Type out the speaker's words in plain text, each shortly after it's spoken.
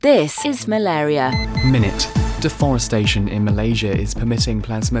This is malaria. Minute. Deforestation in Malaysia is permitting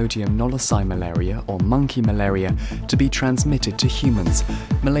Plasmodium knowlesi malaria, or monkey malaria, to be transmitted to humans.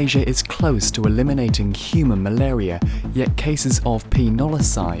 Malaysia is close to eliminating human malaria, yet cases of P.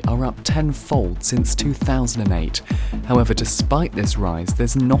 knowlesi are up tenfold since 2008. However, despite this rise,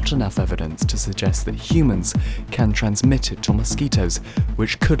 there's not enough evidence to suggest that humans can transmit it to mosquitoes,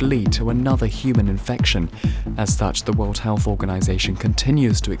 which could lead to another human infection. As such, the World Health Organization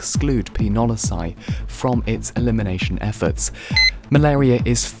continues to exclude P. knowlesi from its elimination efforts. Malaria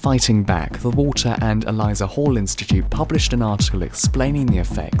is fighting back. The Walter and Eliza Hall Institute published an article explaining the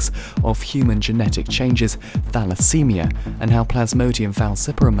effects of human genetic changes, thalassemia, and how Plasmodium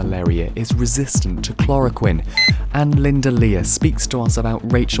falciparum malaria is resistant to chloroquine. And Linda Lear speaks to us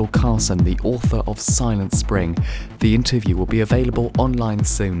about Rachel Carson, the author of Silent Spring. The interview will be available online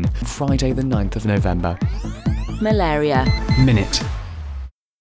soon, Friday the 9th of November. Malaria. Minute.